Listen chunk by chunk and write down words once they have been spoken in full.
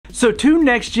So two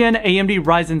next-gen AMD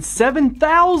Ryzen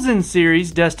 7000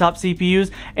 series desktop CPUs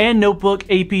and notebook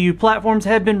APU platforms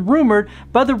have been rumored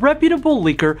by the reputable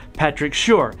leaker Patrick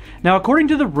Shore. Now, according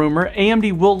to the rumor,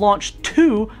 AMD will launch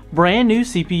two brand new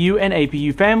CPU and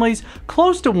APU families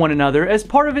close to one another as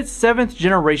part of its 7th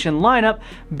generation lineup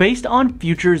based on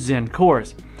future Zen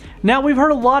cores. Now, we've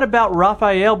heard a lot about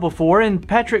Raphael before, and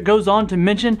Patrick goes on to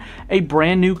mention a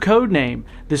brand new codename.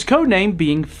 This codename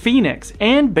being Phoenix,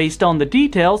 and based on the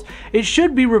details, it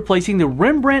should be replacing the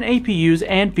Rembrandt APUs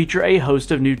and feature a host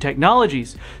of new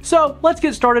technologies. So let's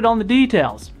get started on the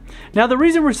details. Now, the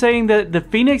reason we're saying that the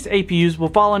Phoenix APUs will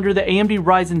fall under the AMD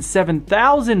Ryzen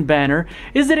 7000 banner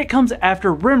is that it comes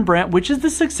after Rembrandt, which is the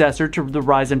successor to the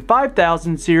Ryzen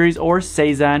 5000 series or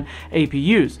Ryzen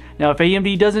APUs. Now, if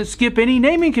AMD doesn't skip any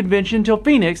naming convention until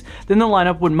Phoenix, then the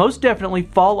lineup would most definitely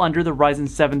fall under the Ryzen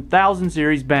 7000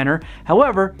 series banner.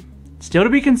 However, still to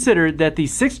be considered that the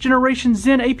 6th generation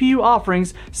Zen APU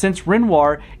offerings since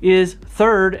Renoir is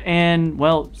 3rd and,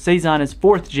 well, Ryzen is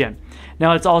 4th gen.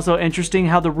 Now, it's also interesting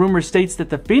how the rumor states that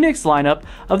the Phoenix lineup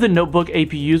of the notebook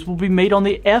APUs will be made on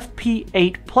the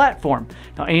FP8 platform.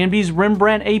 Now, AMD's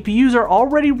Rembrandt APUs are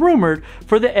already rumored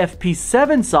for the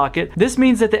FP7 socket. This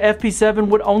means that the FP7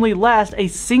 would only last a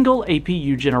single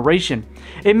APU generation.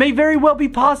 It may very well be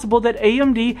possible that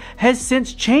AMD has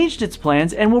since changed its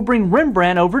plans and will bring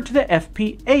Rembrandt over to the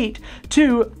FP8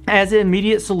 too as an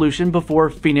immediate solution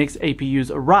before Phoenix APUs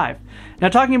arrive. Now,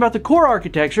 talking about the core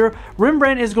architecture,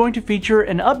 Rembrandt is going to feature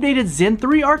an updated Zen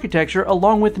 3 architecture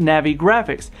along with Navi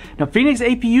graphics. Now, Phoenix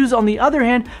APUs, on the other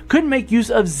hand, could make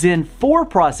use of Zen 4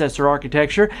 processor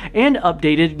architecture and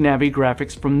updated Navi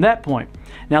graphics from that point.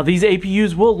 Now, these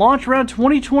APUs will launch around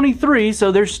 2023,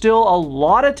 so there's still a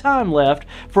lot of time left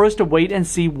for us to wait and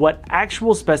see what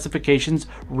actual specifications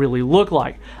really look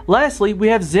like. Lastly, we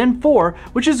have Zen 4,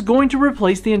 which is going to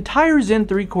replace the entire Zen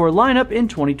 3 core lineup in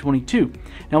 2022.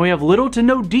 Now, we have little to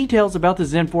no details about the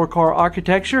Zen 4 core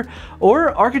architecture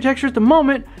at the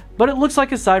moment, but it looks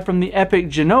like aside from the EPYC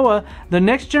Genoa, the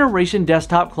next generation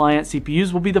desktop client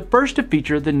CPUs will be the first to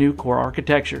feature the new core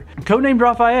architecture. Codenamed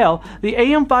Raphael, the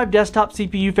AM5 desktop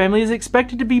CPU family is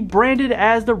expected to be branded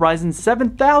as the Ryzen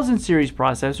 7000 series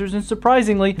processors, and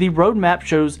surprisingly, the roadmap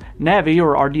shows Navi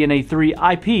or RDNA 3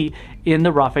 IP in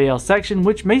the Raphael section,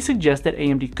 which may suggest that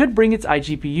AMD could bring its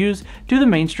iGPUs to the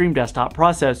mainstream desktop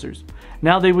processors.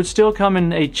 Now, they would still come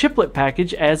in a chiplet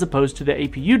package as opposed to the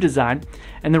APU design,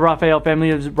 and the Raphael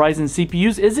family of Ryzen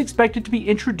CPUs is expected to be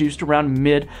introduced around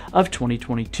mid of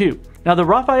 2022. Now, the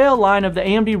Raphael line of the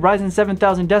AMD Ryzen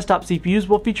 7000 desktop CPUs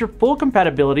will feature full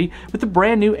compatibility with the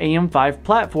brand new AM5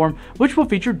 platform, which will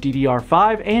feature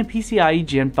DDR5 and PCIe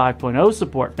Gen 5.0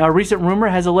 support. Now, a recent rumor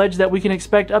has alleged that we can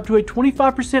expect up to a 25%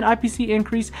 IPC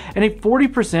increase and a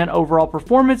 40% overall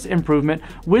performance improvement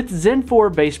with Zen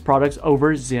 4 based products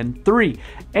over Zen 3.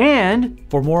 And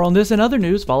for more on this and other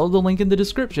news, follow the link in the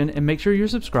description and make sure you're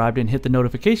subscribed and hit the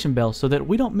notification bell so that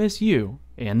we don't miss you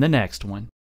in the next one.